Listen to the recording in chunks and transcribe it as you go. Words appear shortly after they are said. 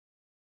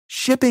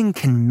Shipping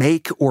can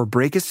make or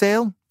break a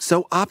sale,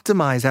 so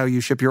optimize how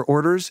you ship your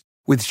orders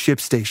with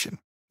ShipStation.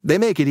 They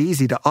make it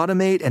easy to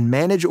automate and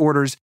manage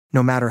orders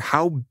no matter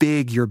how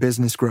big your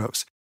business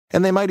grows.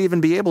 And they might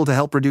even be able to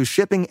help reduce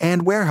shipping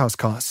and warehouse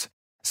costs.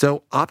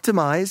 So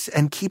optimize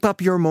and keep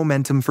up your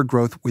momentum for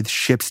growth with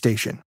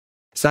ShipStation.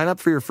 Sign up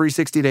for your free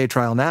 60-day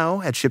trial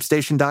now at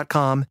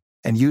ShipStation.com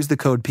and use the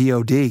code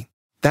POD.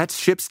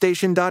 That's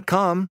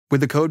ShipStation.com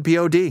with the code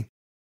POD.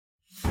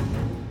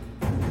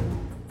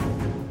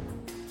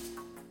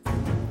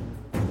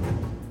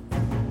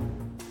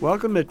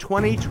 Welcome to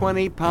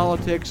 2020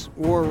 Politics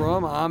War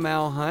Room. I'm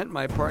Al Hunt.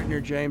 My partner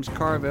James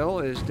Carville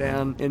is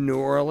down in New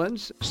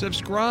Orleans.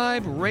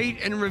 Subscribe, rate,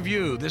 and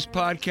review this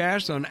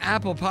podcast on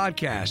Apple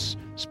Podcasts,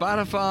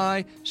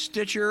 Spotify,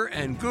 Stitcher,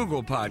 and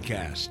Google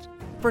Podcasts.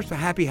 First, a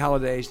happy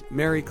holidays,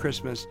 Merry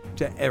Christmas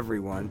to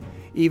everyone,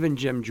 even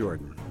Jim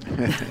Jordan.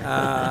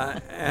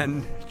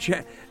 And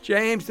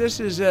James,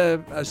 this is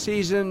a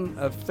season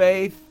of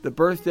faith, the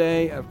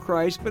birthday of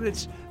Christ, but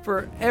it's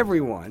for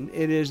everyone.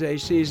 It is a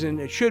season,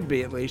 it should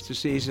be at least a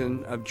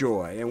season of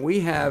joy. And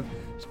we have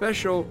a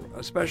special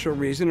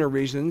reason or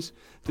reasons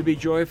to be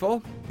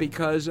joyful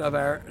because of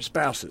our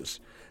spouses.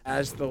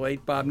 As the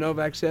late Bob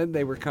Novak said,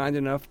 they were kind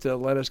enough to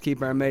let us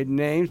keep our maiden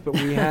names, but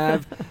we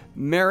have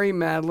Mary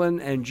Matalin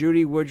and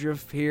Judy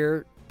Woodruff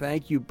here.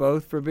 Thank you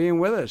both for being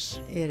with us.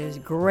 It is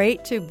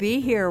great to be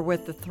here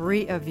with the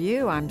three of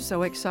you. I'm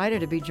so excited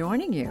to be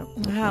joining you.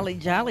 Holly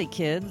jolly,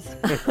 kids.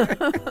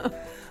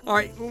 All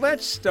right,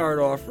 let's start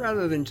off,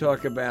 rather than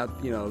talk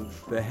about,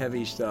 the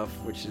heavy stuff,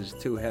 which is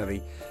too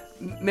heavy.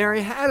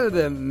 Mary, how do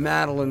the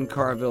Matalin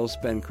Carville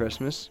spend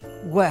Christmas?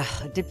 Well,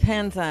 it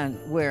depends on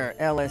where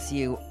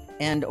LSU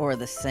and or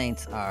the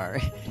Saints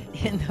are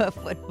in the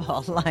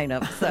football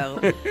lineup. So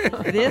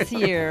this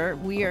year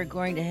we are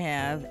going to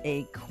have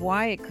a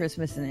quiet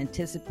Christmas in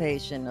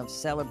anticipation of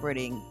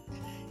celebrating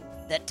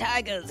the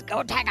Tigers.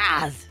 Go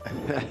Tigers!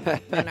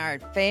 And our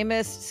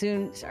famous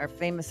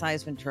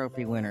Heisman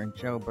Trophy winner,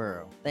 Joe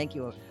Burrow. Thank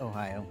you,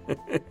 Ohio.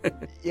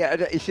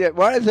 Yeah, you see,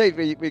 one of the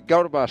things, we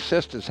go to my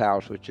sister's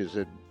house, which is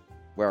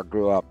where I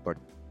grew up, but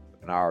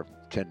an hour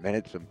 10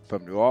 minutes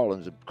from New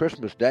Orleans, and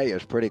Christmas Day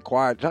is pretty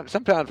quiet.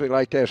 Sometimes we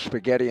like to have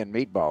spaghetti and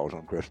meatballs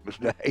on Christmas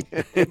Day.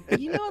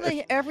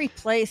 Every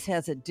place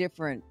has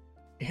different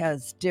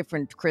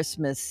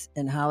Christmas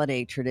and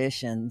holiday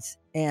traditions,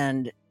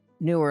 and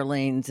New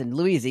Orleans and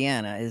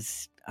Louisiana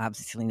is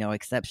obviously no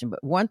exception.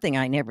 But one thing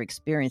I never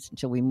experienced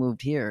until we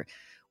moved here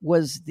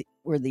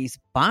were these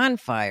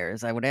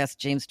bonfires. I would ask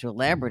James to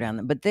elaborate on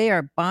them, but they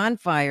are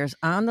bonfires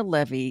on the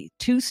levee,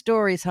 2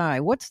 stories high.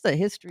 What's the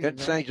history of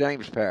that? St.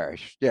 James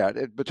Parish. Yeah,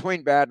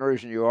 between Baton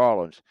Rouge and New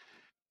Orleans,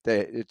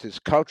 it's this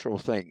cultural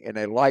thing, and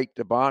they light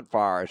the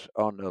bonfires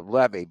on the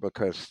levee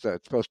because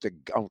it's supposed to,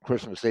 on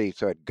Christmas Eve,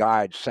 so it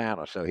guides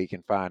Santa so he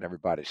can find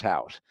everybody's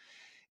house.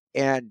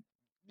 And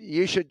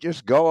you should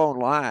just go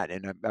online,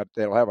 and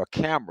they'll have a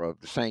camera of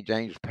the St.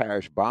 James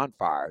Parish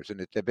bonfires,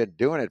 and they've been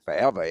doing it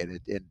forever, and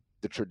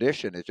the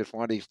tradition is just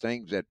one of these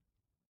things that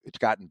it's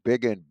gotten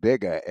bigger and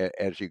bigger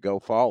as you go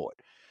forward.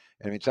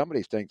 I mean, some of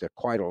these things are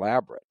quite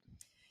elaborate.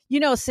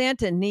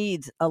 Santa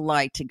needs a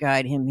light to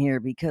guide him here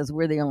because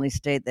we're the only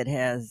state that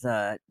has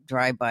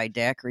drive-by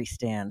daiquiri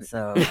stands.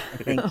 So I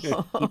think he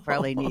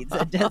probably needs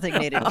a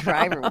designated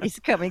driver when he's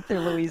coming through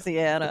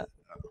Louisiana.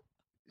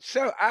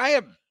 So I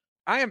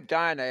am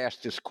dying to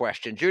ask this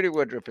question. Judy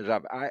Woodruff is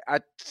up. I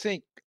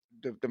think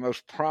the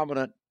most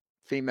prominent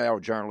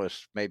female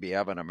journalist maybe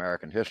ever in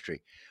American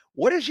history.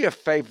 What is your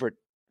favorite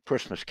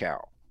Christmas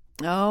carol?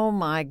 Oh,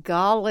 my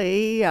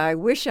golly. I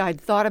wish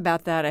I'd thought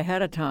about that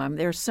ahead of time.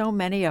 There's so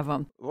many of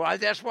them. Well,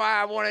 that's why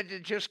I wanted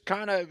to just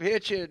kind of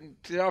hit you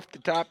off the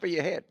top of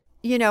your head.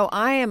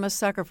 I am a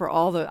sucker for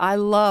I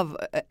love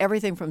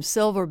everything from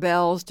Silver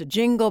Bells to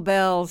Jingle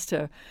Bells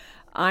to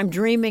I'm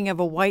Dreaming of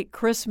a White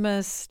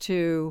Christmas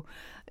to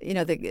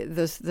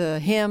the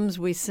hymns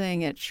we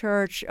sing at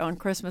church on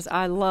Christmas.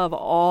 I love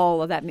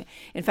all of that.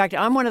 In fact,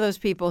 I'm one of those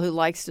people who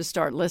likes to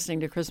start listening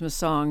to Christmas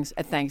songs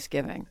at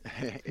Thanksgiving.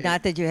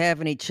 Not that you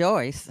have any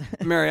choice.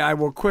 Mary, I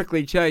will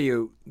quickly tell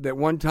you that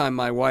one time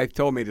my wife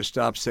told me to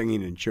stop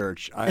singing in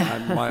church.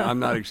 I'm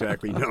not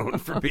exactly known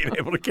for being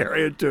able to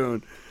carry a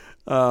tune.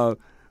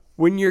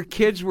 When your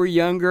kids were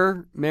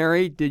younger,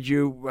 Mary, did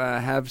you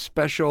have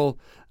special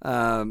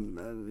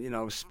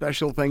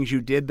things you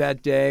did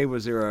that day?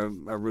 Was there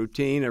a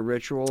routine, a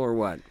ritual, or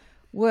what?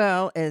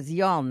 Well, as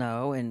y'all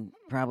know, and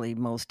probably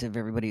most of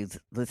everybody who's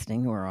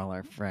listening who are all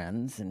our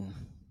friends, and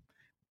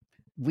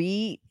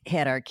we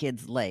had our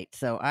kids late.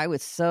 So I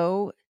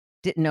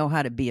didn't know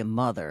how to be a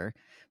mother.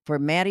 For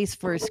Maddie's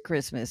first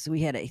Christmas,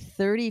 we had a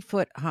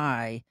 30-foot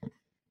high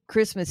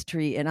Christmas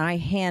tree, and I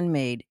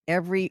handmade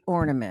every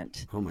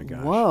ornament. Oh my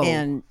gosh. Whoa.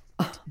 And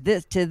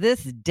to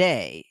this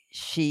day,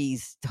 she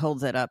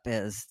holds it up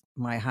as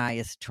my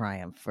highest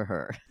triumph for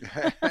her.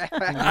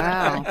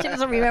 Wow. She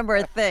doesn't remember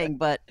a thing,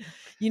 but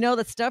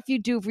the stuff you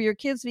do for your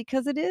kids,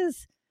 because it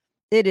is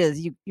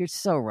you're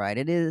so right.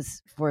 It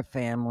is for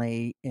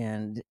family,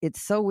 and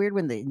it's so weird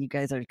when you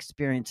guys are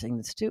experiencing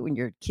this too, when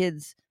your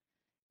kids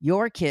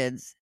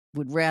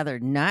would rather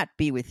not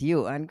be with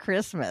you on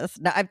Christmas.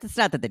 Now, it's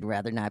not that they'd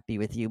rather not be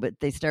with you, but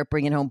they start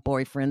bringing home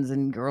boyfriends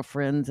and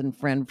girlfriends and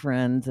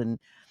friends, and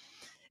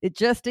it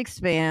just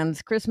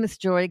expands. Christmas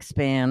joy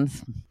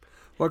expands.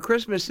 Well,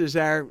 Christmas is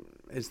at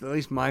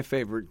least my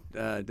favorite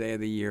day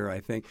of the year, I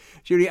think.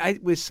 Judy,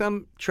 with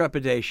some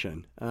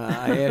trepidation,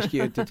 I ask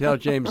you to tell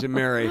James and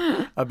Mary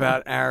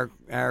about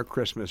our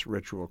Christmas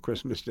ritual,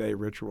 Christmas Day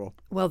ritual.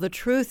 Well, the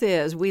truth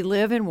is we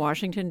live in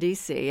Washington,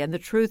 D.C., and the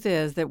truth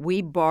is that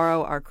we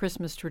borrow our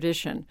Christmas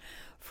tradition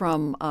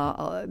from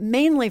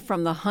mainly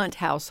from the Hunt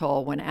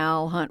household when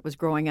Al Hunt was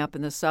growing up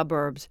in the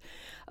suburbs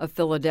of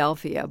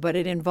Philadelphia. But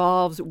it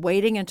involves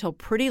waiting until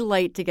pretty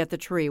late to get the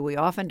tree. We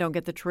often don't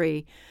get the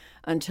tree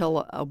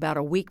until about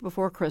a week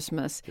before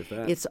Christmas.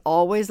 It's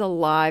always a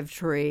live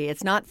tree.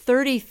 It's not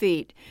 30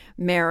 feet,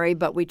 Mary,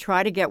 but we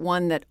try to get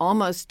one that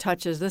almost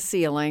touches the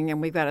ceiling,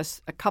 and we've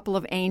got a couple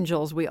of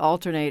angels we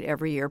alternate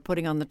every year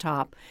putting on the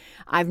top.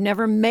 I've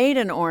never made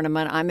an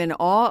ornament. I'm in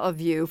awe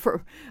of you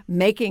for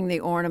making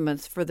the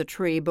ornaments for the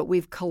tree, but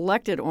we've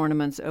collected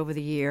ornaments over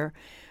the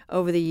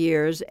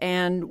years,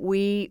 and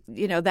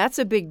that's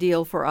a big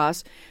deal for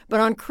us.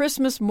 But on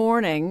Christmas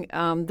morning,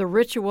 the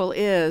ritual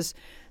is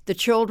the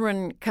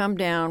children come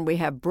down, we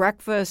have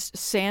breakfast.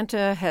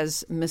 Santa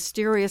has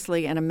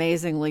mysteriously and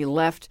amazingly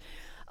left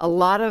a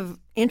lot of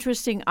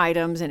interesting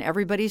items in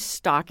everybody's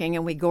stocking,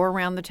 and we go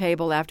around the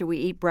table after we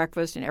eat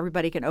breakfast and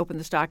everybody can open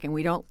the stocking.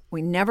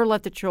 We never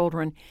let the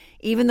children,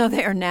 even though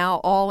they are now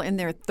all in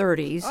their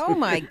 30s. Oh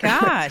my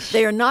gosh.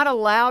 They're not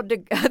allowed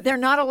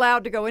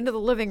to go into the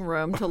living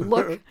room to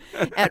look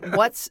at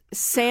what's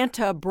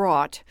Santa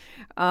brought.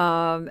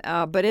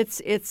 But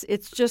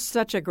it's just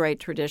such a great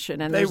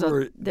tradition, and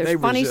there's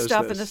funny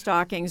stuff in the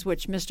stockings,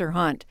 which Mr.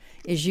 Hunt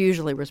is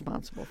usually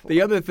responsible for.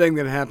 The other thing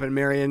that happened,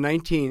 Mary, in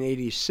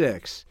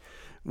 1986,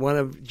 one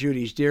of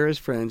Judy's dearest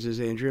friends is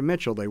Andrea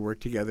Mitchell. They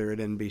worked together at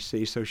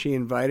NBC, so she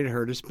invited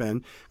her to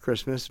spend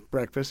Christmas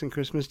breakfast and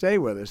Christmas Day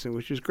with us,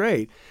 which was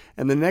great.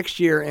 And the next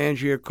year,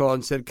 Andrea called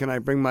and said, "Can I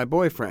bring my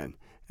boyfriend?"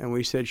 And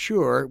we said,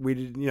 sure. We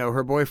did,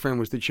 her boyfriend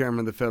was the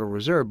chairman of the Federal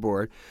Reserve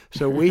Board.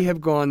 So we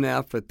have gone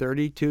now for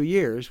 32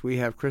 years. We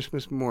have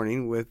Christmas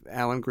morning with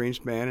Alan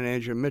Greenspan and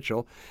Andrea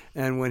Mitchell.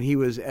 And when he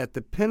was at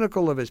the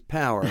pinnacle of his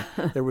power,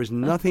 there was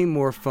nothing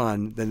more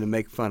fun than to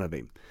make fun of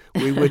him.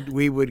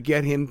 We would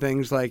get him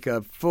things like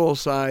a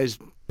full-size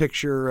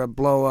picture, a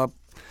blow-up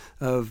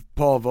of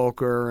Paul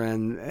Volcker.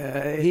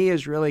 And he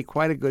is really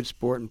quite a good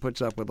sport and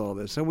puts up with all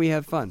this. So we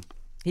have fun.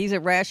 He's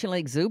irrationally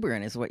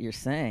exuberant, is what you're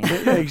saying.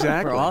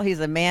 Exactly. He's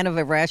a man of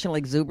irrational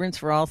exuberance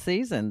for all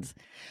seasons.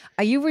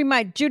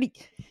 Judy,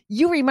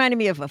 you reminded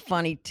me of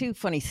two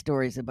funny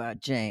stories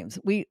about James.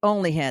 We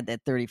only had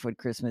that 30-foot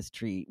Christmas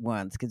tree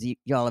once because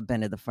y'all have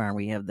been to the farm.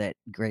 We have that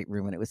great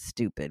room, and it was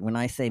stupid. When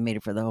I say made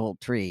it for the whole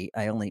tree,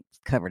 I only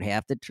covered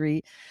half the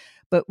tree.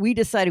 But we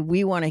decided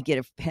we want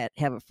to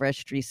have a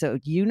fresh tree. So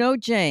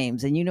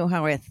James, and you know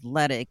how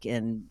athletic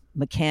and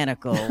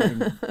mechanical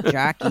and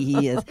jockey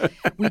he is.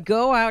 We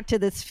go out to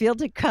this field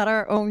to cut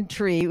our own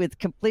tree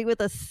complete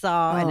with a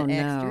saw and an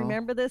axe. Do you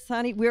remember this,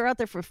 honey? We were out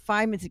there for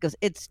 5 minutes. He goes,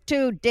 "It's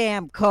too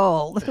damn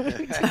cold."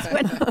 We just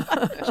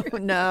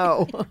went,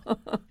 no.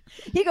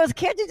 He goes,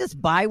 "Can't you just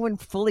buy one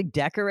fully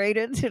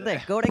decorated?"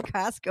 Like, go to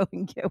Costco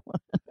and get one.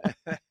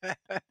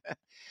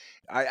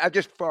 I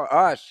just,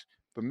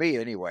 for me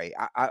anyway,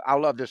 I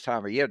love this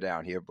time of year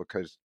down here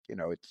because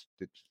it's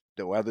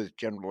the weather's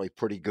generally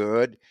pretty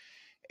good,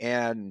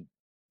 and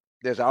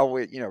there's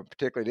always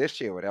particularly this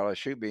year with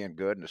LSU being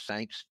good and the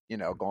Saints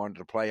going to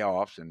the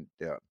playoffs, and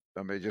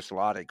just a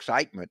lot of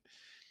excitement.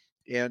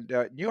 And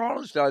New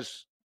Orleans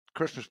does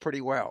Christmas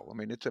pretty well. I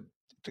mean, it's a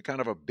kind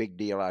of a big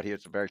deal out here.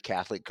 It's a very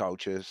Catholic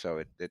culture,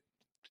 so that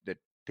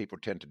people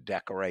tend to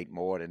decorate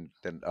more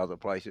than other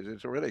places.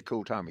 It's a really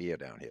cool time of year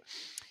down here.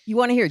 You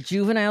want to hear a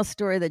juvenile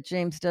story that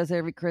James does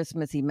every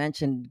Christmas? He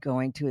mentioned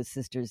going to his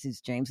sisters.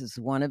 James is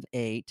one of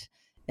 8,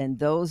 and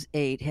those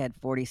 8 had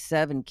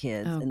 47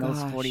 kids,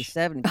 those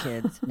 47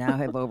 kids now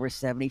have over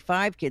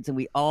 75 kids, and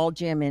we all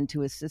jam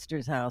into his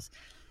sister's house.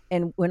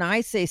 And when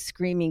I say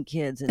screaming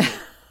kids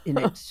in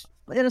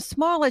a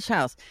smallish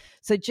house,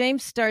 so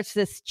James starts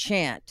this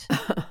chant.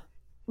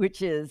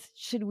 Which is,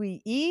 should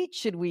we eat?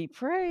 Should we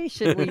pray?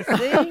 Should we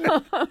sing?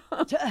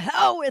 To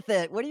hell with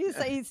it. What do you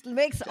say? He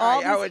makes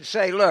all I would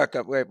say, look,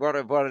 one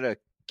of the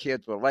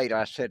kids were late.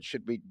 I said,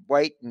 should we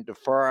wait and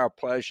defer our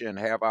pleasure and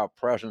have our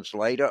presents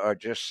later, or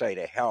just say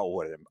to hell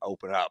with him,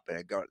 open up?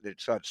 And it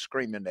started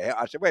screaming to hell.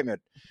 I said, wait a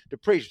minute, the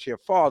priest here,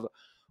 Father,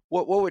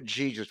 what would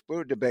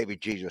the baby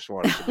Jesus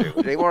want us to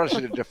do? They want us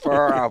to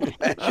defer our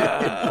pleasure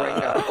and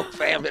bring our whole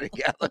family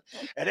together.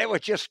 And they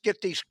would just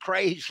get these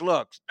crazed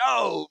looks.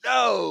 No.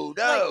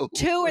 Like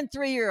 2 and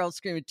 3-year-olds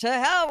screaming, to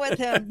hell with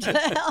him, to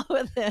hell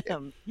with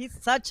him. He's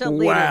such a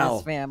leader in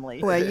his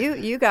family. Well,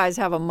 you guys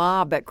have a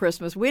mob at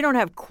Christmas. We don't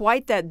have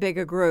quite that big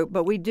a group,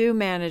 but we do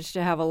manage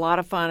to have a lot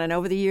of fun. And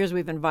over the years,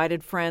 we've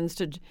invited friends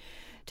to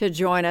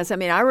join us. I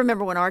mean, I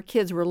remember when our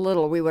kids were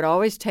little, we would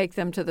always take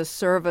them to the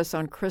service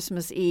on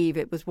Christmas Eve.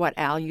 It was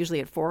Al, usually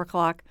at 4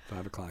 o'clock?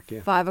 5 o'clock, yeah.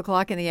 5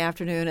 o'clock in the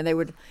afternoon, and they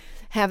would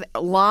have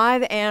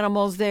live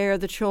animals there.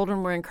 The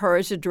children were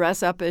encouraged to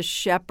dress up as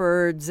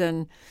shepherds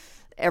and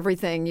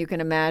everything you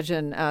can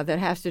imagine that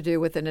has to do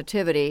with the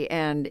nativity,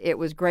 and it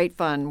was great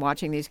fun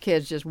watching these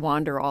kids just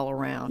wander all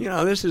around. You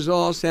know, this is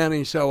all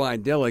sounding so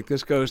idyllic.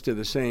 This goes to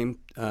the same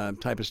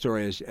type of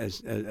story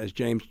as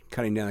James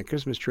cutting down a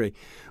Christmas tree.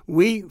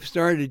 We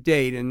started to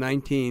date in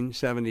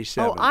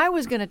 1977. Oh, I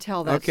was going to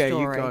tell that story.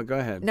 Okay, you go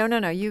ahead. No,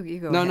 you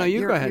go ahead. No,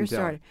 you go ahead and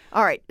tell it.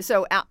 All right,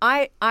 so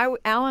Al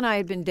and I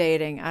had been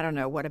dating, I don't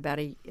know, about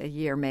a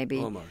year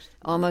maybe?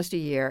 Almost a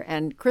year,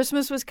 and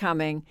Christmas was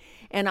coming,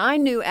 and I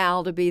knew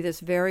Al to be this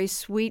very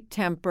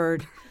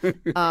sweet-tempered,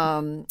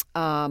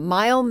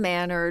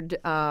 mild-mannered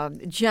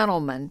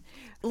gentleman.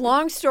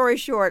 Long story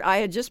short, I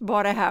had just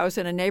bought a house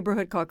in a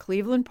neighborhood called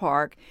Cleveland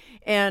Park,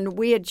 and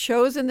we had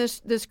chosen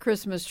this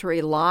Christmas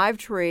tree, live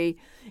tree,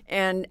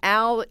 and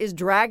Al is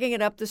dragging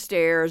it up the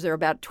stairs. There are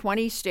about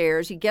 20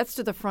 stairs. He gets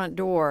to the front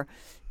door,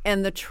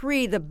 and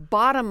the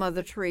bottom of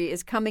the tree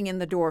is coming in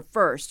the door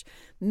first,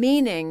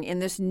 meaning in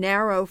this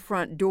narrow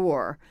front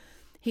door,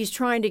 he's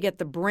trying to get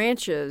the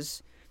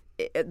branches.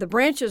 The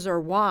branches are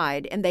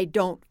wide, and they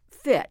don't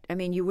fit. I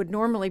mean, you would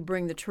normally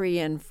bring the tree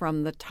in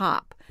from the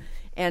top.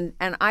 And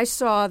I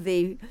saw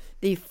the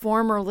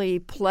formerly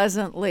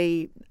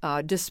pleasantly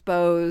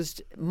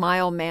disposed,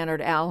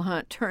 mild-mannered Al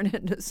Hunt turn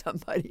into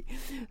somebody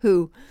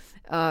who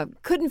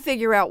couldn't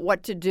figure out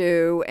what to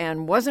do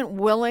and wasn't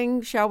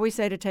willing, shall we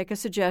say, to take a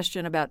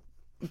suggestion about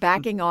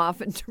backing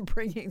off and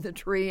bringing the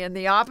tree in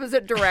the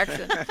opposite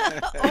direction.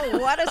 Oh,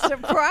 what a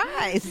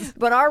surprise.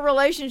 But our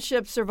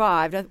relationship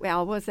survived.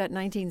 Al, was that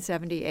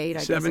 1978?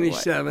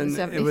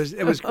 77.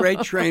 It was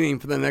great training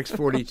for the next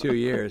 42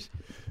 years.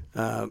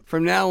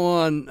 From now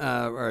on,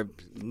 or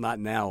not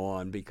now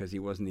on because he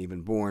wasn't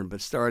even born,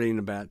 but starting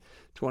about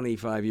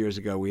 25 years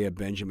ago, we had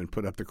Benjamin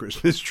put up the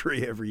Christmas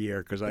tree every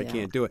year because I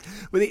can't do it.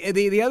 But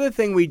the other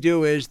thing we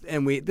do is,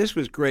 and this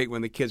was great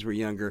when the kids were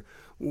younger,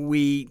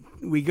 we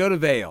go to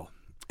Vail.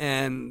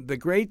 And the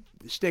great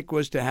stick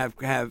was to have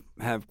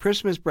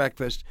Christmas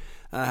breakfast,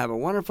 have a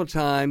wonderful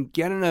time,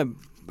 get in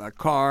a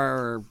car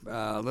or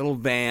a little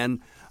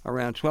van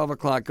around 12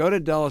 o'clock, go to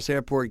Dulles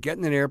Airport, get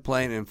in an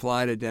airplane, and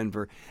fly to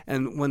Denver.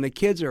 And when the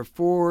kids are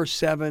 4,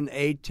 7,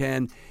 8,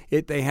 10,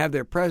 they have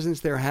their presents,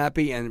 they're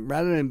happy, and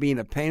rather than being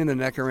a pain in the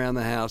neck around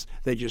the house,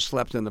 they just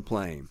slept in the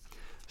plane.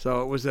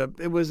 So it was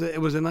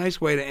a nice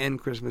way to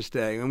end Christmas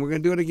Day, and we're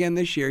going to do it again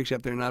this year,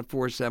 except they're not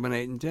 4, 7,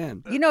 8, and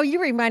 10. You know, you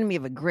remind me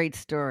of a great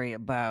story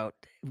about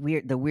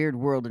the weird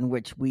world in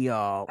which we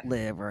all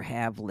live or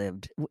have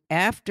lived.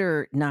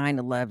 After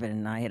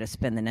 9/11, I had to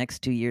spend the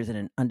next 2 years in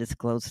an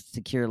undisclosed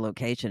secure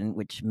location,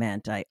 which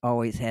meant I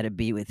always had to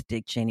be with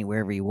Dick Cheney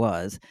wherever he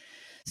was.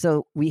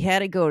 So we had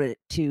to go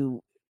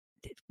to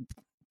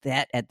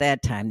that. At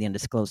that time, the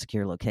undisclosed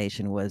secure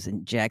location was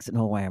in Jackson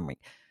Hole, Wyoming.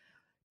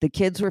 The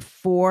kids were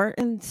 4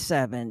 and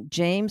 7.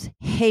 James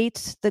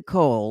hates the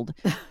cold.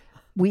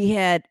 We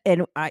had,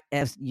 and my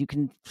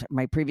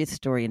previous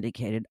story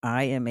indicated,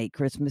 I am a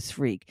Christmas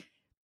freak.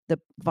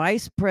 The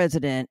vice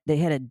president, they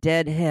had a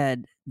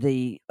deadhead,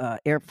 the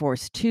Air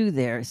Force 2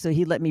 there, so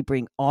he let me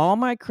bring all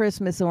my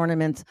Christmas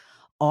ornaments,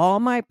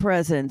 all my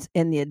presents,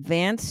 and the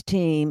advance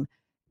team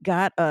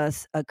got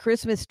us a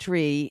Christmas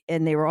tree,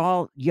 and they were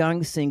all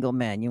young single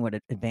men. You know what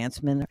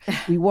advanced men are?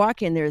 We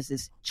walk in, there's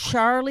this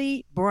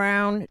Charlie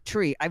Brown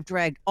tree. I've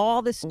dragged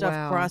all this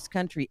stuff cross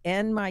country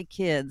and my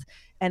kids,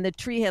 and the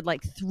tree had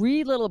like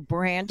 3 little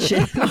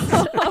branches.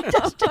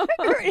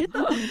 It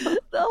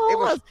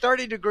was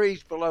 30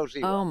 degrees below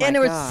zero. Oh my and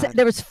God.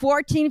 there was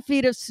 14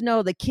 feet of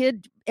snow. The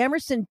kid,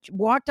 Emerson,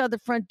 walked out the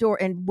front door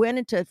and went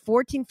into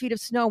 14 feet of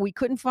snow. We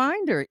couldn't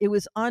find her. It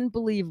was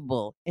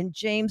unbelievable. And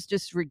James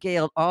just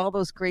regaled all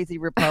those crazy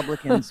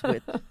Republicans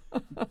with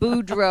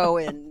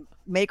Boudreaux and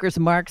Maker's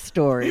Mark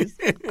stories.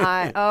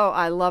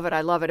 I love it.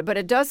 I love it. But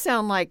it does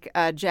sound like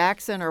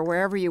Jackson or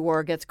wherever you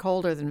were gets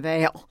colder than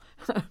Vail.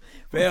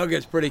 Vail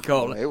gets pretty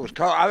cold. It was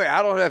cold. I mean,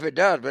 I don't know if it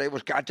does, but it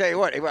was. I tell you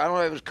what, I don't know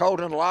if it was cold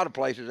in a lot of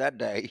places that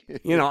day.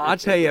 You know, I'll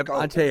tell you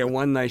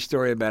one nice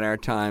story about our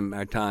time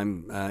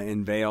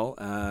in Vail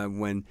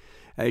when,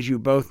 as you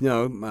both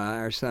know,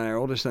 our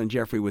oldest son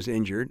Jeffrey was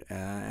injured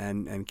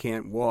and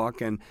can't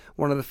walk. And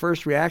one of the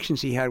first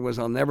reactions he had was,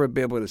 "I'll never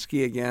be able to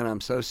ski again. I'm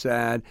so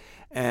sad."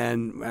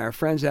 And our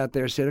friends out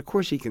there said, "Of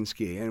course he can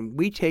ski." And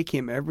we take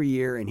him every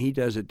year, and he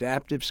does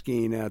adaptive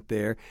skiing out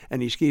there,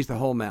 and he skis the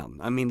whole mountain.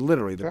 I mean,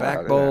 literally, the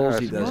back bowls.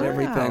 He does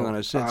everything on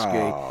a sit ski.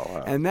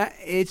 Wow. And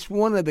it's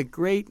one of the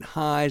great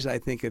highs, I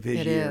think, of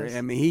his year. Is.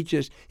 I mean, he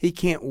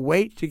can't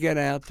wait to get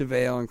out to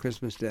Vail on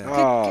Christmas Day.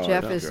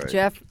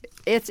 Jeff,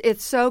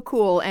 it's so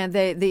cool. And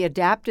the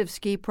adaptive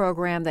ski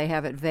program they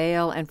have at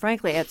Vail, and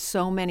frankly, at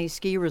so many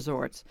ski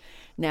resorts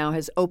now,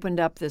 has opened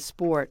up this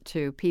sport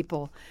to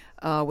people.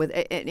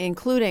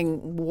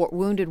 Including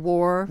wounded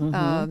warriors,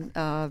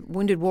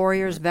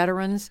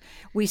 veterans.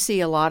 We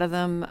see a lot of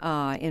them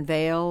in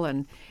Vail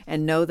and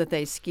know that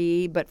they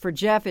ski. But for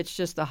Jeff, it's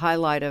just the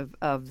highlight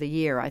of the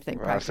year, I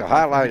think. Well, it's the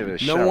highlight of the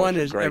show. No one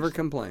has ever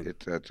complained.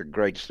 It's a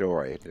great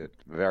story. It's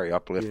very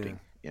uplifting.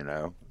 you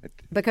know.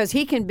 Because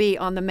he can be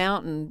on the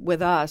mountain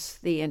with us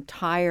the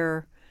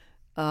entire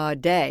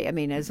day. I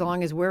mean, as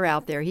long as we're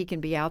out there, he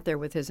can be out there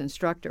with his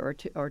instructor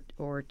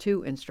or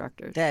two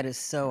instructors. That is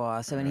so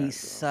awesome, and he's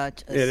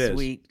such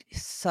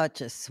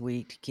a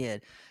sweet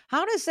kid.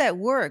 How does that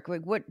work?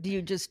 Like, what do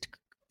you just?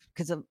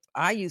 Because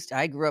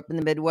I grew up in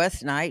the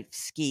Midwest, and I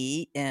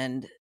ski,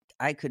 and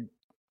I could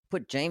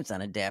put James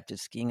on adaptive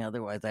skiing.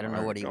 Otherwise, I don't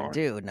know what he would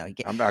do. No,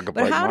 I'm not gonna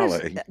break my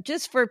leg.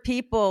 Just for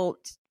people,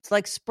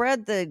 like,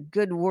 spread the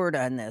good word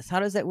on this. How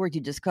does that work?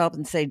 You just call up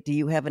and say, "Do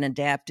you have an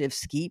adaptive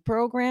ski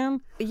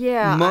program?"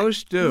 Yeah,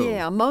 most do.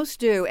 Yeah, most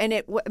do, and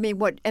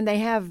and they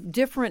have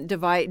different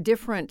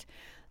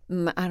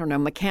I don't know,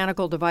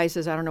 mechanical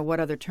devices. I don't know what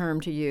other term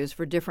to use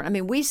for different. I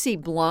mean, we see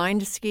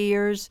blind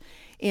skiers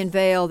in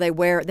Vail. They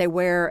wear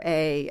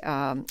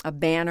a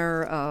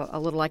banner, a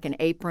little like an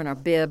apron or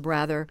bib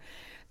rather,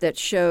 that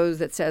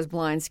says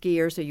blind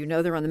skier, so you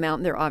know they're on the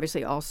mountain. They're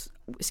obviously all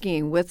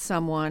skiing with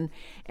someone.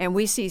 And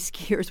we see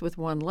skiers with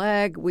one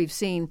leg. We've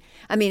seen,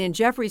 in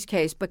Jeffrey's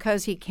case,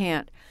 because he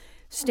can't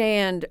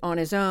stand on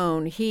his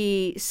own,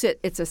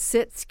 it's a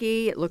sit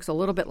ski. It looks a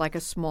little bit like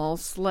a small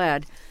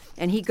sled.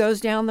 And he goes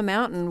down the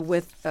mountain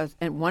with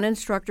one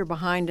instructor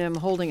behind him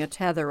holding a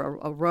tether,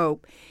 a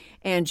rope.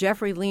 And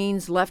Jeffrey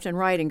leans left and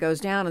right and goes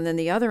down, and then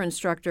the other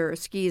instructor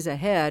skis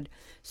ahead,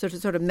 so to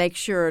sort of make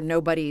sure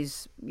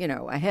nobody's,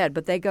 ahead.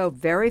 But they go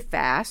very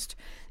fast,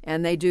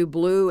 and they do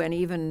blue and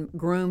even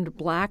groomed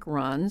black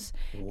runs.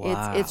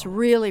 Wow. It's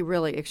really,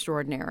 really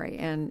extraordinary,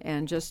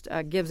 and just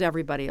gives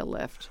everybody a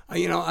lift.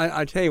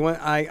 I tell you what,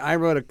 I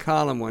wrote a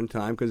column one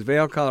time because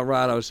Vail,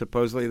 Colorado is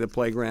supposedly the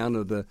playground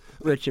of the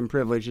rich and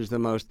privileged, is the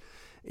most.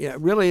 Yeah,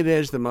 really, it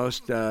is the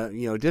most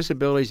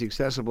disabilities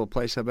accessible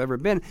place I've ever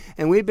been.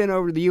 And we've been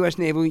over to the U.S.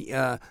 Navy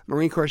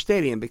Marine Corps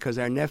Stadium because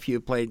our nephew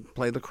played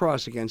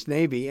lacrosse against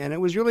Navy, and it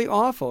was really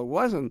awful.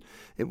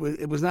 It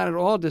was not at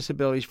all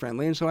disabilities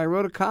friendly. And so I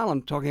wrote a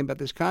column talking about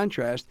this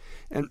contrast,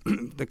 and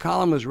the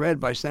column was read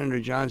by Senator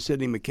John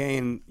Sidney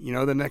McCain.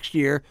 The next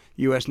year,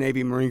 U.S.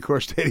 Navy Marine Corps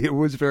Stadium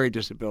was very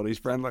disabilities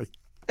friendly.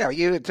 Yeah,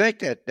 you would think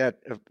that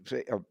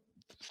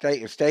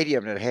a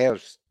stadium that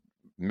has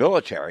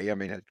military,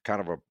 it's kind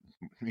of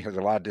there's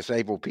a lot of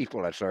disabled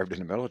people that served in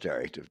the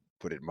military, to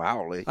put it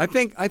mildly. I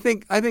think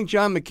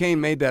John McCain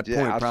made that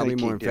point probably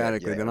more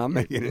emphatically than I'm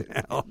making it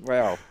now.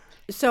 Well,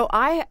 so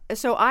I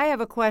have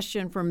a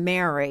question for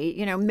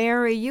Mary.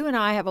 Mary, you and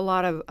I have a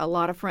lot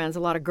of friends, a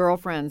lot of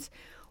girlfriends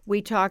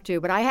we talk to,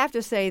 but I have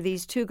to say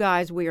these two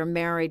guys we are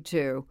married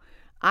to,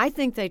 I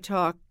think they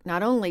talk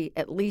not only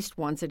at least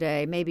once a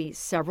day, maybe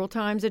several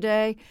times a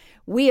day.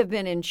 We have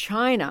been in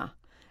China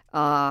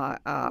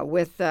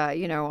with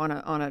on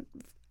a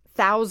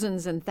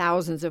thousands and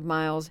thousands of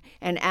miles,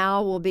 and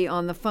Al will be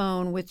on the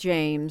phone with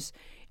James,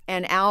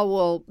 and Al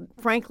will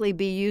frankly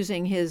be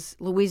using his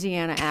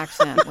Louisiana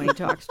accent when he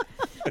talks.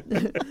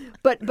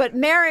 But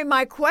Mary,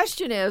 my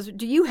question is,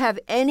 do you have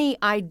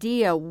any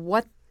idea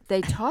what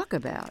they talk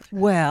about?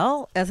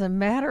 Well, as a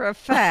matter of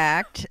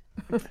fact,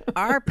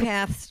 our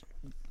paths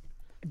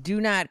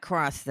do not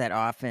cross that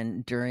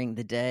often during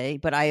the day,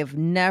 but I have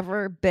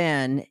never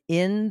been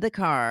in the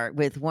car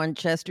with one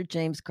Chester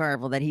James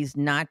Carville that he's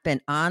not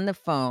been on the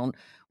phone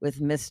with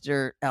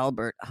Mr.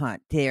 Albert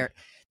Hunt.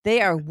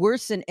 They are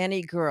worse than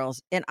any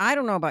girls. And I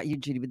don't know about you,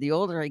 Judy, but the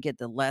older I get,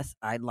 the less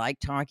I like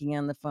talking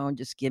on the phone.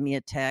 Just give me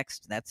a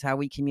text. That's how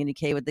we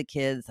communicate with the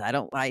kids.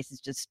 It's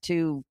just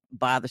too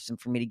bothersome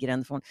for me to get on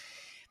the phone.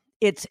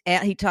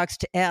 He talks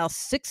to Al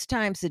 6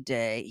 times a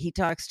day. He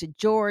talks to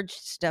George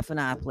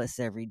Stephanopoulos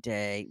every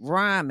day,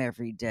 Rom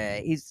every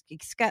day. He's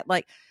got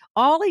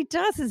all he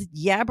does is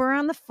yabber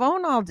on the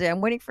phone all day.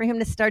 I'm waiting for him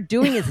to start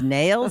doing his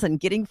nails and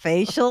getting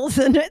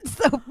facials, and it's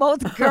the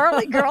most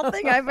girly girl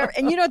thing I've ever.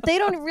 And they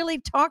don't really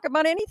talk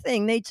about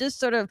anything. They just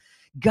sort of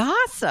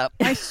gossip.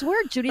 I swear,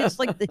 Judy, it's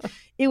like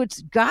it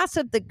was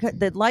gossip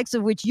the likes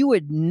of which you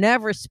would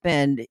never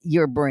spend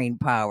your brain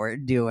power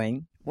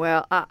doing.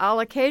 Well, I'll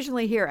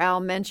occasionally hear Al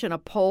mention a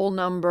poll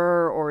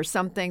number or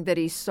something that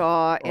he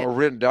saw. Or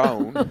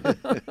Rendon.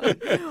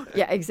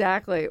 Yeah,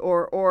 exactly.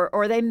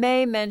 Or they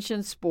may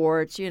mention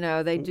sports.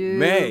 They do.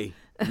 May.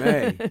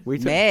 The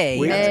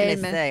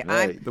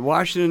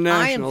Washington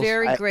Nationals. I am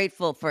very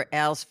grateful for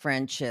Al's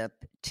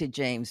friendship to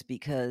James,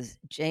 because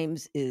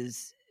James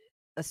is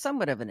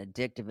somewhat of an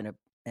addictive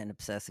and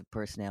obsessive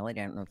personality.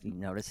 I don't know if you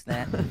noticed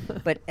that,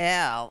 but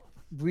Al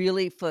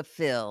really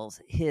fulfills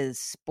his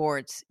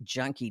sports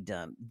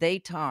junkiedom. They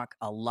talk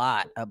a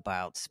lot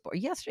about sport.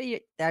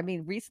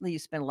 Recently you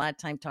spent a lot of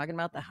time talking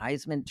about the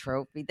Heisman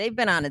Trophy. They've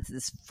been on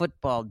this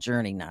football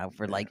journey now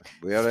for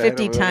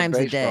 50 times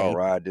a day. Baseball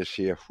ride this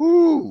year.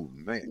 Whoo,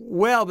 man.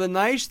 Well, the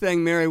nice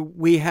thing, Mary,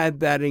 we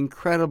had that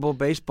incredible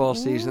baseball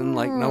season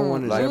like no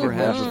one has ever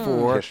had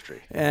before.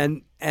 History.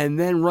 And And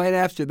then right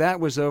after that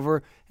was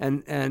over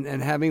and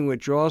having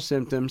withdrawal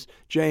symptoms,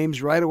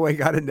 James right away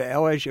got into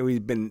LSU. He's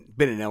been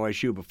in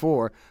LSU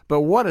before,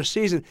 but what a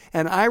season.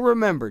 And I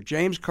remember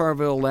James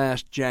Carville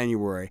last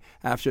January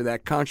after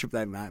that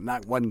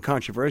wasn't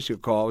controversial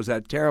call. It was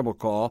that terrible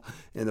call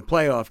in the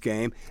playoff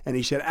game. And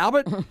he said,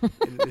 Albert,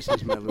 this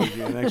is my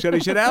Louisiana accent.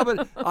 He said,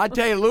 Albert, I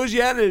tell you,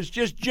 Louisiana is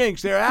just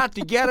jinx. They're out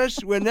to get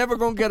us. We're never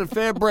going to get a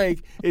fair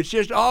break. It's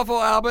just awful,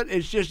 Albert.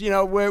 It's just,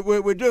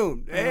 we're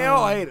doomed. They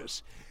all hate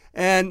us.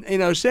 And,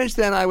 since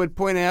then I would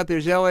point out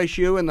there's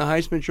LSU and the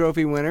Heisman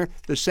Trophy winner.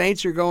 The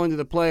Saints are going to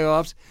the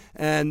playoffs,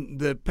 and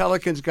the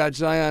Pelicans got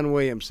Zion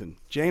Williamson.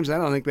 James, I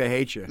don't think they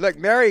hate you. Look,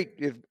 Mary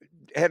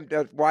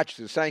hadn't watched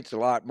the Saints a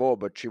lot more,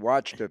 but she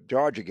watched the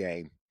Georgia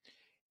game,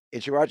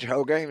 and she watched the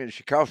whole game, and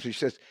she calls me, she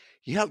says,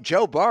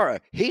 Joe Burrow,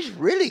 he's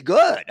really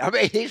good. I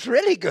mean, he's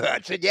really good.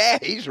 I said, yeah,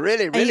 he's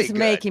really, really he's good. He's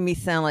making me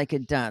sound like a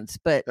dunce.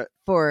 But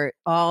for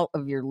all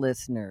of your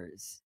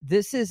listeners,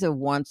 this is a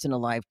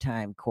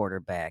once-in-a-lifetime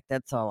quarterback.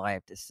 That's all I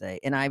have to say.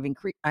 And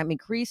I'm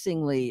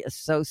increasingly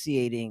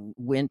associating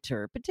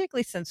winter,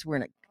 particularly since we're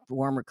in a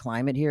warmer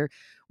climate here,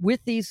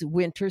 with these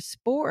winter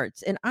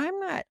sports. And I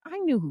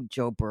knew who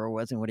Joe Burrow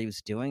was and what he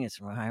was doing. It's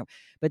from Ohio.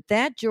 But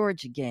that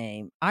Georgia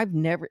game,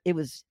 it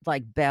was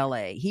like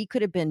ballet. He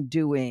could have been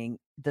doing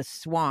the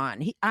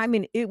Swan.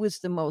 It was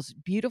the most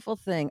beautiful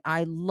thing.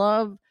 I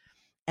love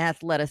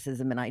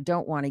athleticism, and I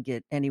don't want to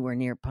get anywhere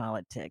near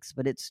politics,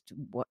 but it's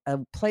a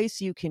place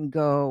you can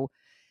go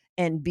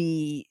and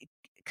be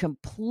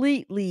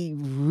completely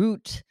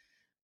root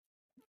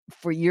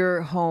for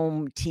your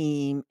home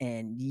team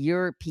and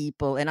your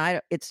people.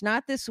 And it's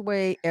not this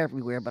way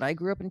everywhere, but I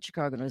grew up in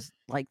Chicago and it was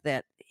like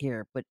that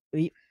here, but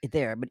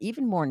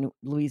even more in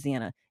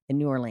Louisiana and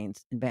New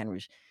Orleans and Baton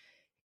Rouge.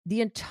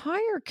 The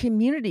entire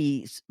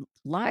community's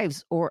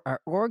lives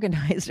are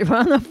organized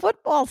around the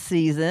football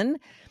season.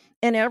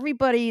 And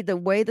everybody, the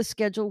way the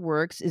schedule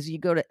works is you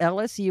go to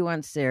LSU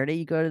on Saturday,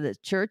 you go to the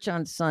church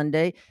on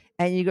Sunday,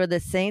 and you go to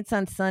the Saints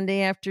on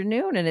Sunday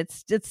afternoon. And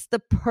it's the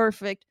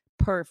perfect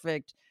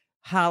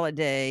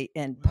holiday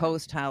and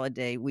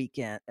post-holiday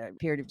weekend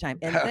period of time.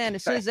 And then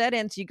as soon as that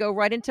ends, you go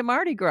right into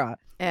Mardi Gras.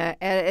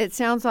 It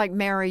sounds like,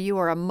 Mary, you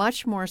are a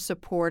much more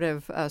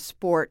supportive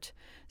sport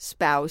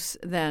spouse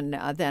than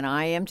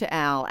I am to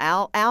Al.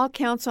 Al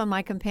counts on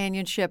my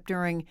companionship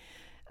during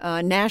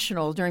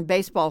during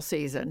baseball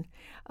season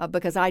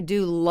because I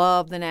do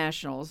love the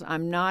Nationals.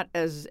 I'm not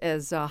as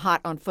hot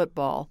on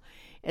football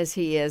as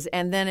he is.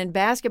 And then in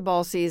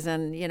basketball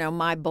season,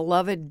 my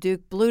beloved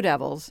Duke Blue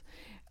Devils,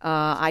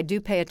 I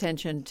do pay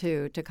attention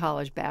to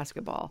college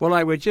basketball. Well,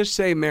 I would just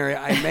say, Mary,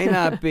 I may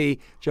not be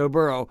Joe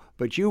Burrow,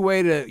 but you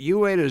wait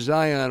till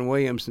Zion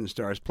Williamson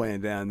starts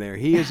playing down there.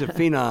 He is a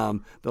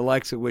phenom, the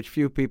likes of which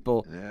few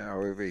people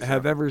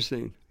have ever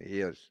seen.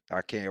 He is.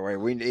 I can't wait.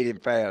 We need him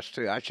fast,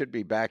 too. I should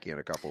be back in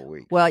a couple of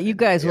weeks. Well, you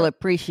guys will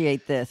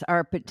appreciate this.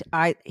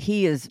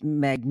 He is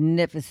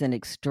magnificent,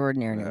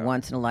 extraordinary,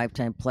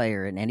 once-in-a-lifetime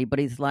player in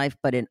anybody's life.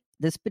 But in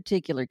this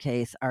particular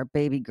case, our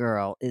baby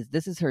girl,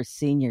 this is her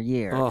senior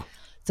year. Oh.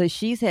 So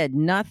she's had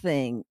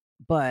nothing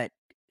but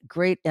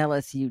great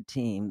LSU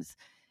teams.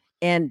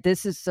 And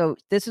this is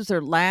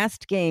her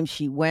last game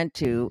she went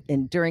to.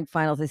 And during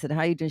finals, they said, how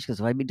are you doing? She goes,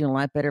 well, I'd be doing a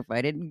lot better if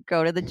I didn't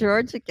go to the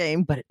Georgia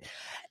game. But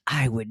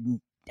I would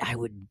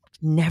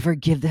never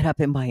give that up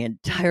in my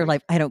entire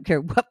life. I don't care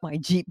what my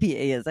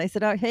GPA is. I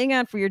said, oh, hang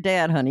on for your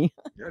dad, honey.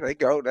 Yeah, they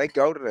go to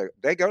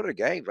the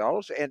games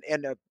also. And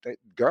the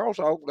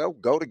girls they'll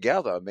go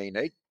together. I mean,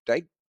 they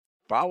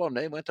follow them.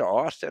 They went to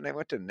Austin. They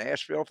went to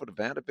Nashville for the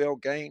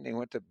Vanderbilt game. They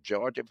went to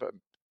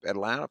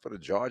Atlanta for the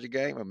Georgia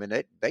game. I mean,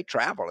 they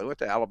travel. They went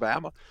to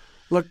Alabama.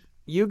 Look,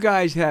 you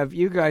guys have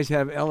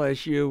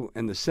LSU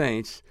and the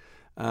Saints.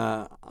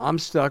 I'm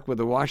stuck with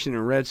the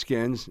Washington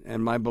Redskins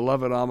and my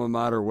beloved alma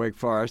mater, Wake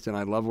Forest, and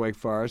I love Wake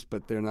Forest,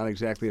 but they're not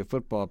exactly a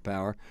football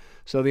power.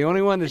 So the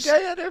only one that's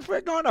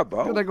they're going to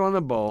bowl. They're going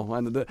to bowl.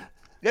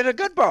 They're a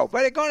good bowl,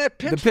 but they're going to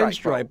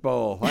Pinstripe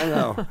Bowl. I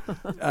know.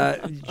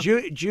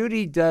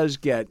 Judy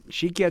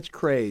gets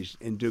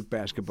crazed in Duke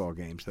basketball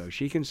games, though.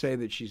 She can say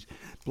that she's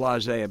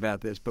blasé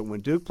about this, but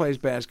when Duke plays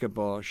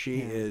basketball, she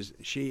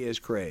is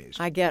crazed.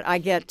 I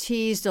get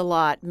teased a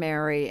lot,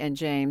 Mary and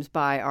James,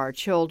 by our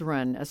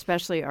children,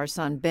 especially our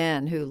son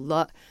Ben,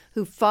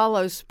 who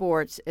follows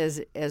sports as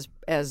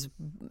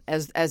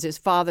his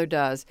father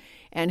does,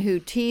 and who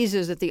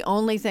teases that the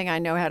only thing I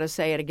know how to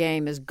say at a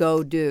game is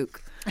 "Go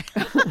Duke."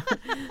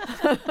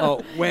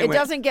 It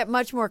doesn't get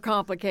much more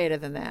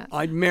complicated than that.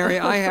 Mary,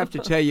 I have to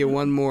tell you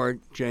one more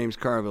James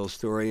Carville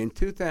story. In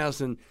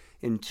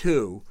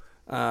 2002,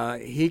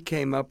 he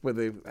came up with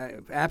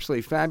an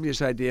absolutely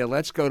fabulous idea.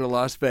 Let's go to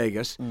Las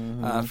Vegas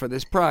for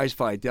this prize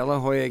fight, De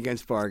La Hoya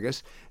against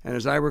Vargas. And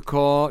as I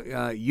recall,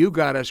 you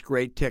got us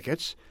great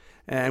tickets.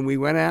 And we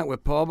went out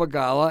with Paul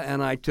Begala,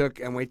 and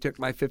we took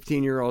my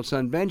 15-year-old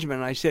son Benjamin.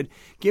 And I said,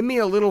 "Give me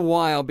a little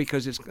while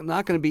because it's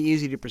not going to be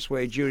easy to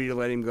persuade Judy to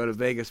let him go to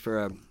Vegas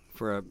for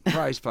a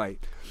prize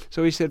fight."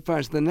 So he said,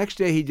 fine. So the next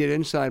day he did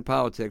Inside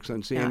Politics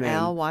on CNN. Now,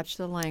 Al, watch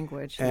the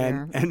language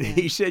And there. Okay.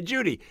 he said,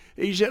 Judy,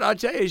 he said, I'll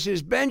tell you, he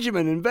says,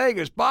 Benjamin in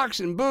Vegas,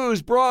 boxing,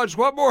 booze, broads,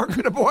 what more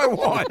could a boy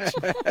want?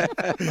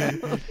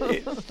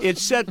 it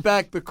set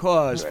back the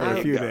cause for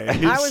a few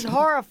days. I was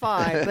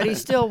horrified, but he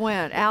still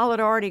went. Al had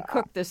already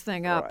cooked this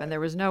thing up, and there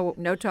was no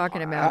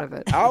talking him out of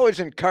it. I always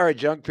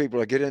encourage young people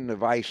to get into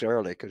Vice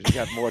early because you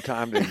got more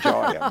time to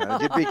enjoy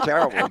it. It'd be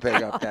terrible to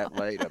pick up that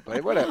later.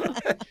 But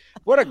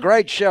what a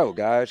great show,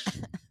 guys.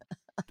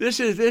 This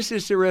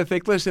is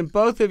terrific. Listen,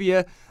 both of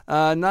you,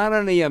 not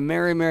only a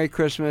Merry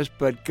Christmas,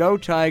 but go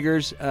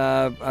Tigers.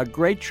 A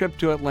great trip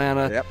to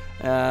Atlanta. Yep.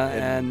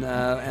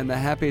 And the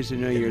happiest of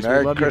New Year's. Merry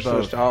we love Christmas you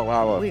both. to all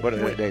our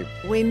Dave.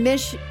 We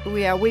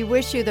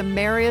wish you the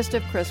merriest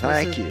of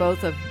Christmases, Thank you.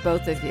 both of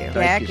you.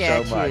 Thank you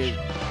so much. you.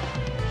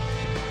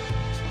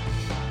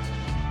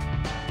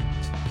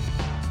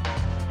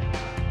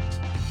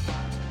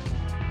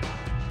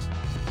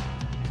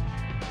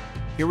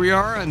 Here we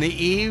are on the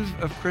eve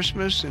of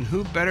Christmas, and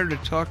who better to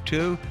talk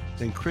to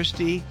than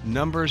Christy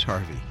Numbers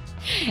Harvey?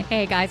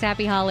 Hey guys,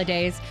 happy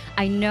holidays.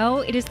 I know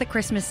it is the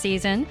Christmas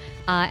season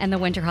and the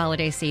winter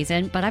holiday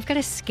season, but I've got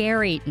a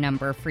scary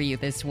number for you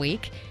this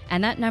week,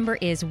 and that number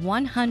is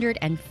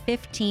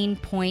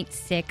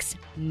 115.6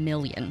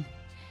 million.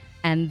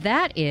 And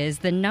that is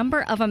the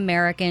number of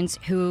Americans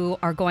who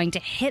are going to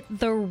hit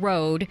the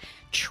road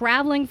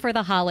traveling for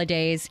the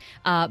holidays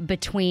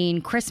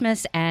between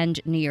Christmas and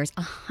New Year's.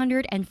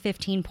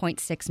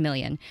 115.6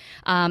 million.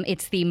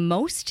 It's the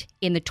most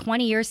in the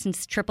 20 years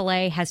since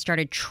AAA has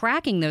started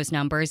tracking those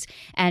numbers,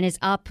 and is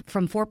up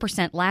from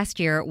 4% last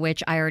year,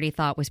 which I already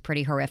thought was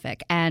pretty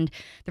horrific. And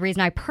the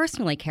reason I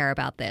personally care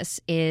about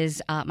this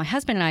is my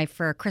husband and I,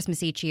 for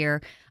Christmas each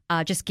year,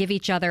 just give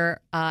each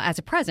other, as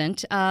a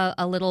present,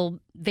 a little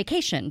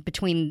vacation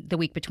between the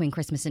week between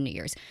Christmas and New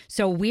Year's.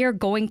 So we're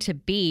going to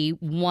be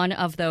one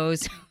of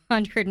those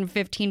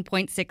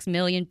 115.6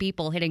 million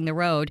people hitting the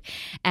road.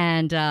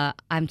 And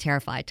I'm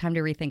terrified. Time to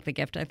rethink the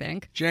gift, I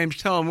think.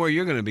 James, tell them where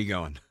you're going to be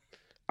going.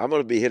 I'm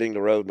going to be hitting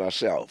the road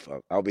myself.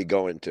 I'll be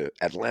going to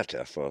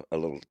Atlanta for a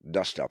little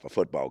dust-up, a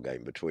football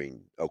game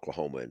between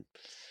Oklahoma and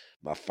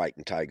my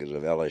Fighting Tigers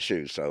of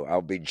LSU. So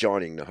I'll be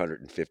joining the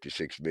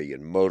 156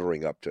 million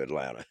motoring up to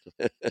Atlanta.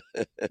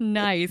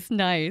 Nice.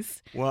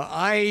 Well,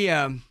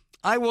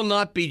 I will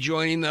not be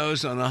joining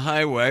those on the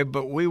highway,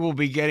 but we will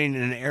be getting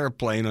in an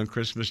airplane on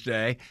Christmas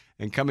Day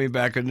and coming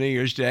back on New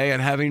Year's Day.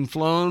 And having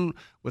flown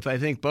with, I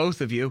think,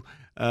 both of you,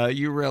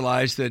 you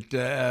realize that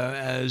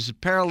as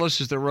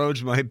perilous as the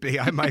roads might be,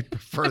 I might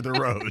prefer the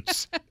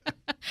roads.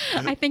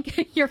 I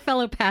think your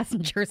fellow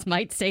passengers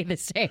might say the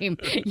same.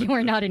 You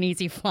are not an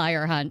easy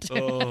flyer, Hunt.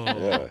 Oh.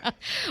 Yeah.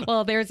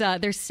 Well, there's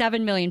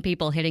 7 million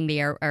people hitting the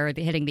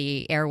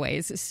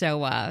airways. So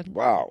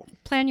Wow.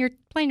 plan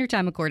your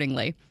time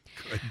accordingly.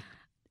 Good.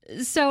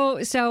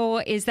 So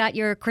is that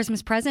your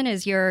Christmas present?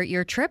 Is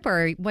your trip,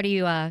 or what are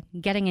you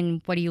getting,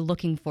 and what are you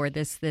looking for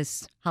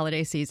this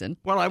holiday season?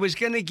 Well, I was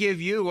going to give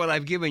you what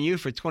I've given you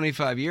for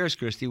 25 years,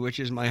 Christy,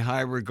 which is my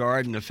high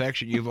regard and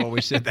affection. You've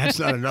always said that's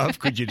not enough.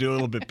 Could you do a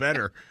little bit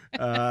better?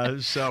 I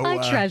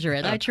treasure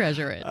it.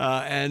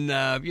 And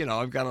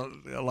I've got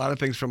a lot of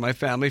things for my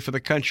family. For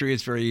the country,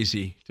 it's very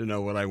easy to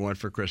know what I want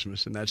for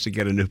Christmas, and that's to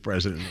get a new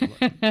president in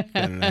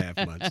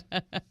 10.5 months.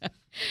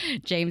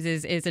 James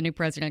is a new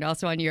president,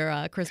 also on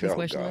your Christmas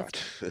wish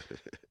list.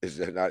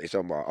 It's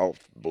on my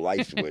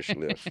life wish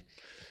list, to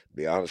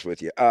be honest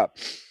with you.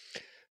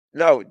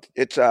 No,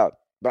 it's but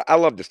I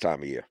love this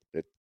time of year.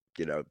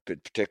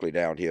 Particularly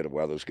down here, the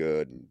weather's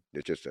good, and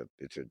it's just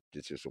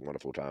a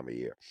wonderful time of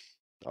year,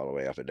 all the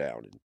way up and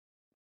down. And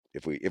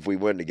if we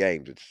win the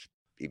games, it's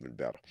even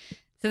better.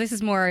 So this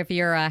is more of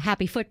your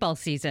happy football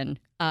season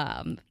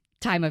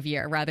time of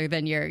year, rather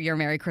than your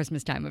Merry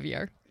Christmas time of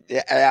year.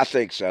 Yeah, I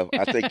think so.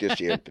 I think this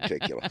year in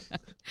particular.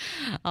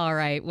 All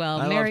right. Well,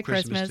 I Merry love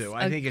Christmas too.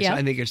 I think yeah.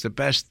 it's the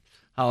best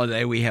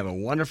holiday. We have a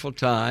wonderful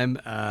time.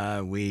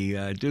 We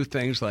do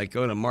things like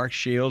go to Mark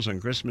Shields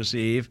on Christmas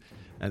Eve,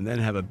 and then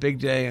have a big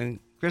day on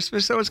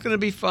Christmas. So it's going to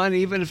be fun,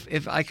 even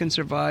if I can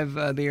survive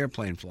the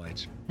airplane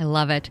flights. I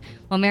love it.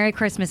 Well, Merry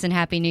Christmas and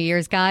Happy New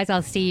Year's, guys.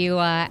 I'll see you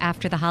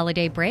after the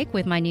holiday break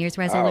with my New Year's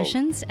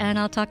resolutions, and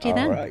I'll talk to you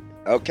then. All right.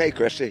 Okay,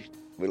 Christy.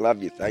 We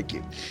love you. Thank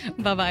you.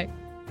 Bye-bye.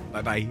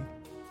 Bye-bye.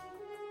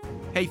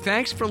 Hey,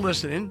 thanks for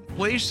listening.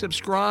 Please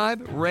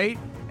subscribe, rate,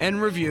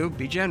 and review.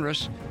 Be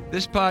generous.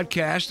 This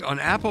podcast on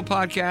Apple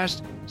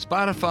Podcast,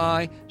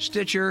 Spotify,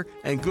 Stitcher,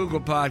 and Google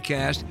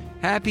Podcast.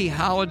 Happy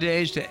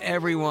holidays to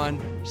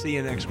everyone. See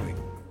you next week.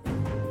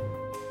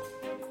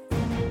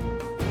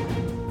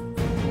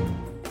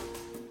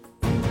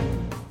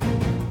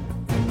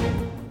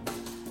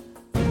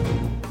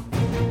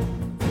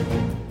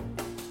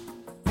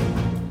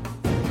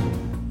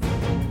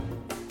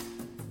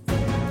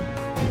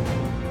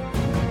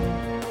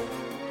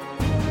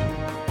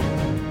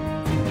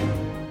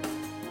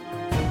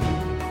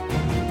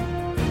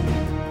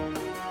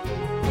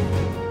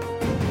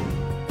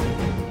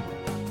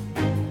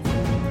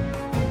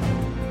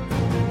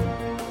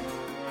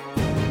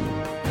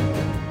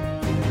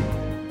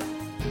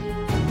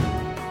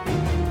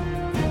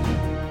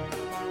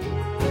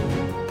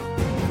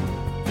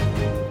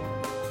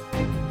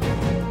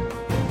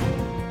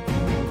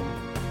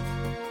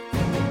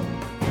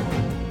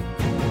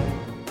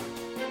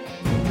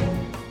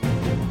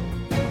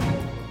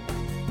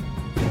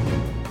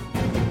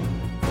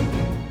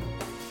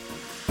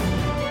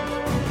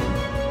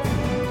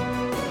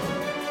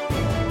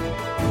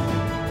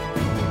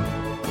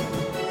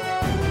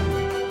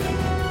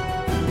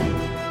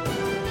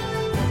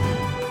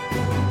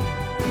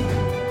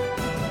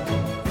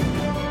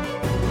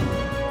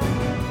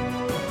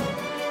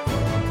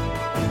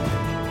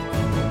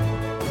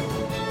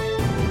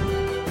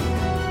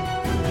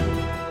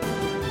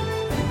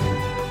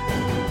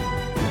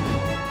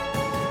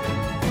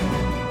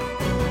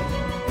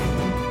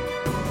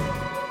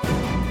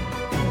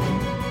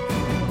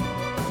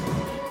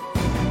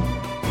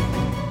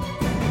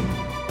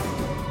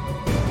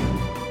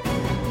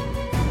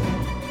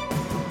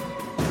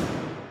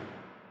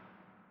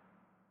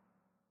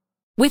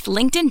 With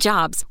LinkedIn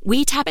Jobs,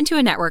 we tap into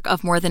a network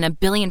of more than 1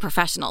 billion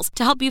professionals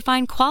to help you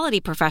find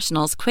quality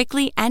professionals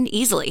quickly and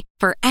easily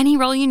for any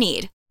role you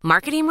need.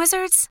 Marketing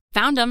wizards?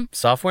 Found them.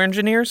 Software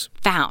engineers?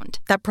 Found.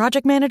 That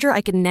project manager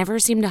I could never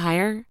seem to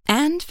hire?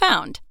 And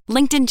found.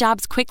 LinkedIn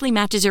Jobs quickly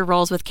matches your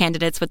roles with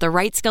candidates with the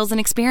right skills and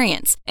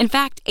experience. In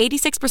fact,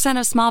 86%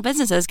 of small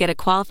businesses get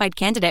a qualified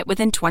candidate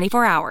within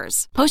 24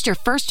 hours. Post your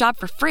first job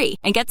for free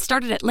and get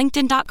started at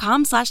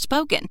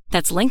linkedin.com/spoken.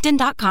 That's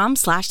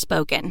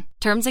linkedin.com/spoken.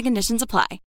 Terms and conditions apply.